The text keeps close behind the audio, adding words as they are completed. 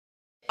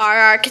are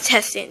our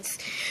contestants: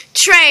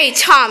 Trey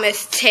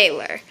Thomas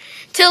Taylor,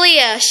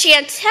 Talia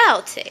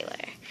Chantel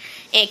Taylor,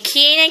 and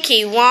Keenan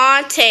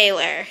Kewan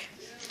Taylor.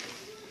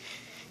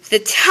 The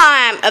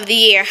time of the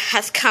year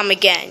has come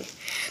again.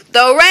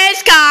 The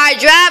race car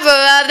driver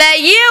of the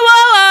year.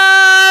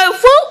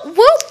 Whoop,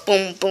 whoop,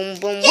 boom, boom,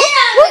 boom,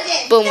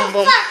 whoop, boom,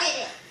 boom.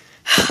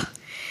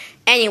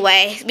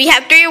 Anyway, we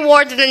have 3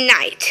 awards of the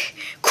night: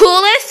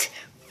 coolest,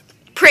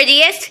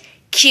 prettiest,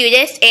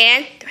 cutest,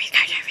 and the race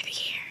car driver of the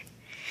year.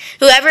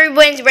 Whoever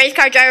wins race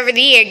car driver of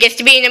the year gets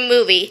to be in a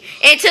movie,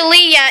 and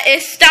Talia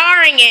is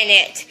starring in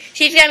it.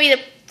 She's gonna be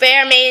the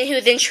fair maiden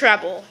who's in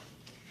trouble.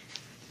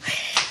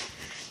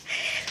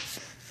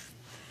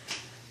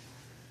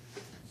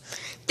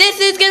 This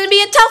is going to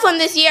be a tough one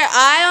this year.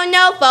 I don't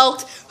know,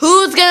 folks,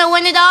 who's going to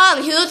win it all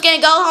and who's going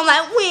to go home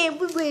like,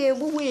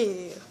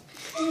 win.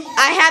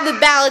 I have the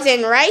ballots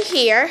in right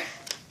here.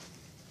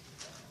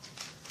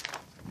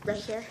 Right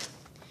here.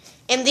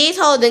 And these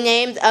hold the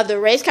names of the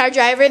race car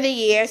driver of the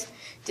years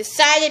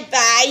decided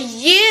by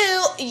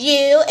you,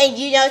 and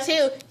you know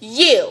too,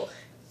 you.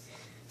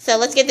 So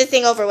let's get this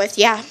thing over with,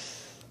 yeah.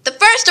 The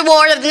first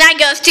award of the night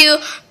goes to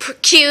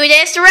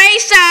Cutest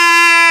Racer.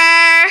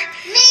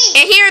 Me.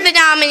 And here are the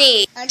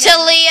nominees: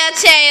 Talia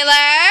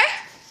Taylor,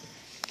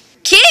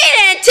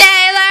 Keenan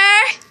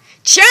Taylor,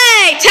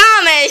 Trey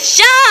Thomas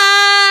Sean,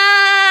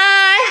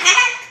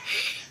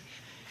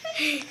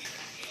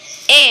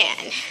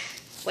 and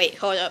wait,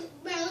 hold up.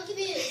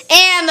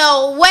 And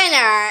the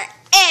winner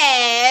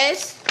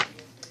is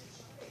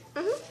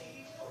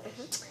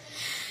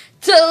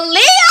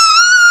Talia.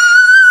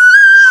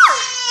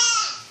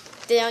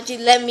 Don't you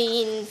let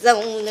me in the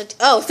zone?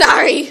 Oh,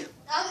 sorry.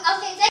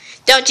 Okay.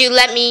 Don't you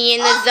let me in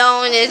the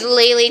zone. It's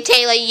Lily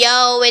Taylor.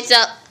 Yo, it's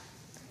a...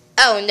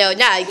 Oh, no,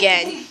 not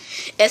again.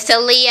 It's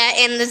Talia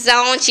in the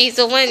zone. She's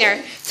the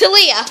winner.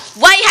 Talia,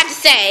 what do you have to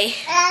say?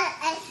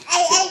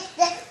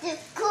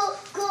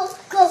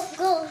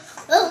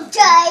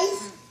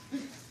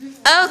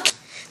 Okay.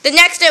 The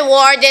next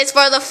award is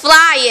for the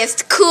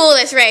flyest,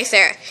 coolest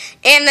racer.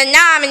 And the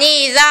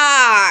nominees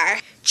are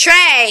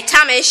Trey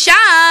Thomas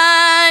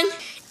Sean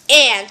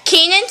and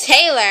Keenan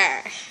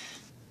Taylor.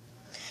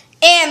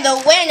 And the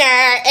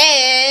winner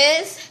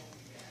is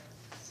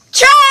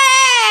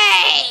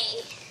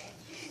Trey!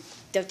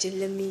 Don't you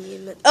let me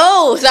in the...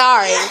 Oh,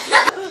 sorry.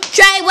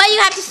 Trey, what do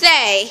you have to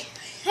say?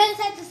 Keenan,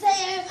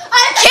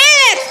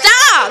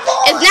 stop!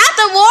 It's not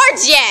the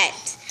awards yet.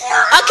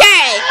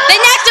 Okay, the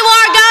next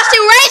award goes to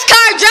Race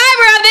Car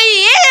Driver of the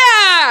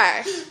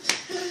Year.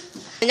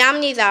 The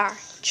nominees are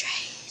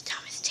Trey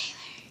Thomas Taylor,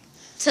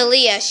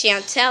 Talia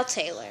Chantel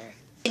Taylor,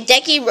 and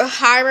Decky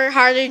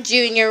Harder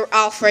Jr.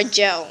 Alfred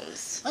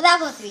Jones. Well,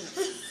 that was me.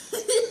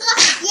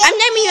 I'm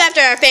naming you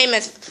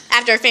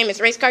after a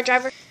famous race car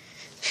driver.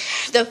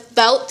 The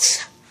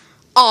votes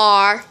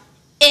are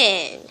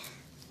in.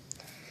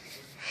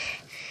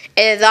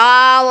 It is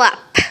all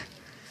up.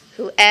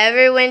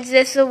 Whoever wins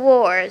this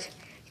award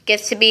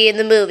gets to be in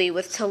the movie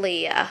with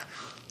Talia.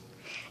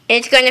 And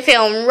it's going to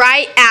film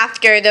right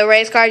after the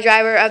Race Car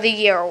Driver of the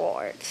Year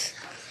awards.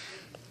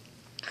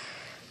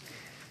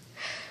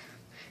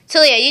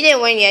 Talia, you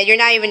didn't win yet. You're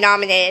not even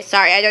nominated.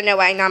 Sorry, I don't know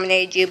why I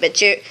nominated you, but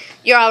you're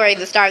already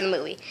the star of the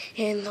movie.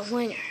 And the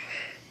winner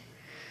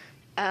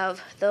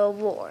of the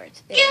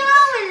awards is... Get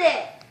on with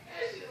it!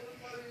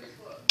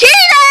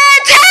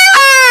 Keenan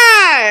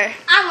Taylor!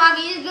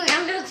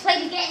 I'm going to play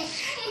the game.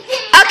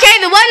 Okay,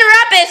 the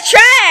runner-up is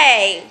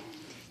Trey.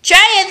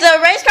 Trey is the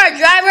Race Car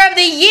Driver of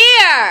the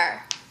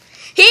Year.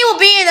 He will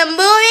be in a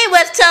movie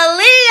with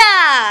Talia.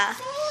 I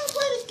want to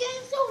play this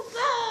game so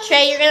bad.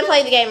 Trey, you're going to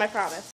play the game, I promise.